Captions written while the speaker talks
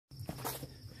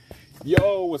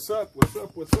Yo, what's up? What's up?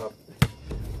 What's up?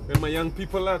 Where my young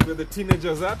people at? Where the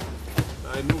teenagers at?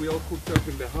 I know we all cooped up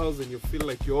in the house and you feel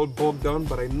like you're all bogged down,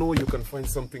 but I know you can find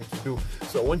something to do.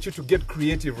 So I want you to get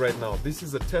creative right now. This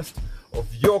is a test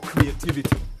of your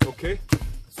creativity, okay?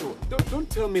 So don't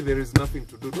tell me there is nothing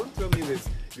to do. Don't tell me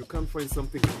you can't find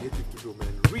something creative to do,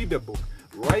 man. Read a book,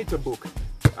 write a book,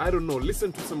 I don't know,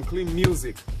 listen to some clean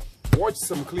music. Watch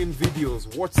some clean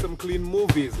videos, watch some clean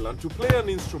movies, learn to play an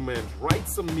instrument, write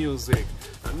some music,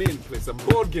 play some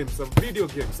board games, some video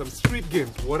games, some street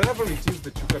games, whatever it is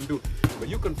that you can do. But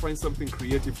you can find something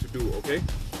creative to do, okay?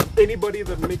 Anybody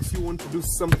that makes you want to do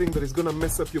something that is gonna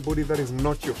mess up your body, that is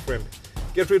not your friend.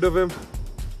 Get rid of him,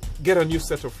 get a new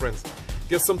set of friends.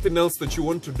 Get something else that you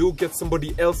want to do, get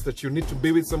somebody else that you need to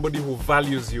be with, somebody who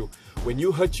values you. When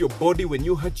you hurt your body, when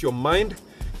you hurt your mind,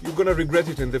 you're gonna regret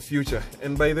it in the future.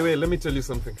 And by the way, let me tell you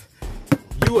something.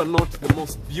 You are not the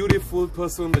most beautiful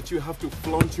person that you have to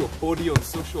flaunt your body on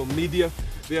social media.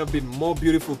 There have been more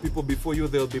beautiful people before you.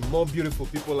 There'll be more beautiful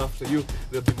people after you.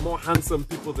 There'll be more handsome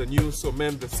people than you. So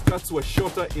man, the skirts were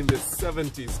shorter in the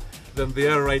 70s than they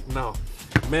are right now.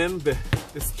 Man, the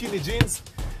skinny jeans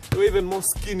were even more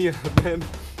skinnier, man.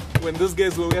 When those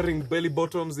guys were wearing belly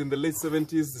bottoms in the late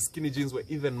 70s, the skinny jeans were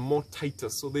even more tighter.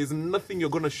 So there's nothing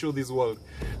you're gonna show this world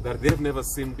that they've never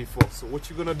seen before. So what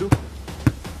you gonna do?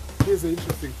 Here's the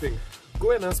interesting thing.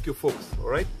 Go and ask your folks, all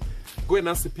right? Go and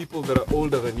ask the people that are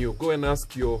older than you. Go and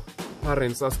ask your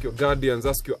parents, ask your guardians,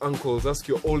 ask your uncles, ask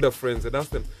your older friends, and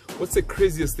ask them, what's the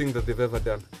craziest thing that they've ever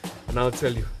done? And I'll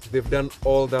tell you, they've done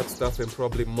all that stuff and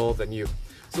probably more than you.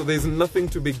 So there's nothing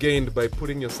to be gained by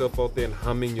putting yourself out there and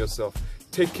harming yourself.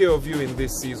 Take care of you in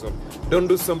this season. Don't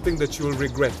do something that you will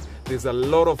regret. There's a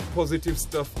lot of positive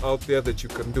stuff out there that you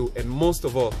can do. And most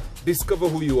of all, discover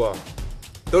who you are.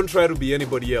 Don't try to be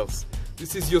anybody else.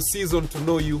 This is your season to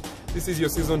know you. This is your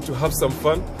season to have some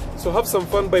fun. So have some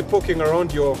fun by poking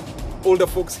around your older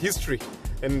folks' history.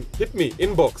 And hit me,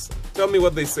 inbox. Tell me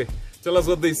what they say. Tell us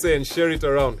what they say and share it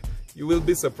around. You will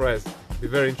be surprised. Be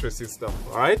very interesting stuff.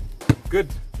 All right? Good.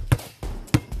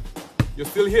 You're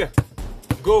still here.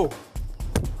 Go.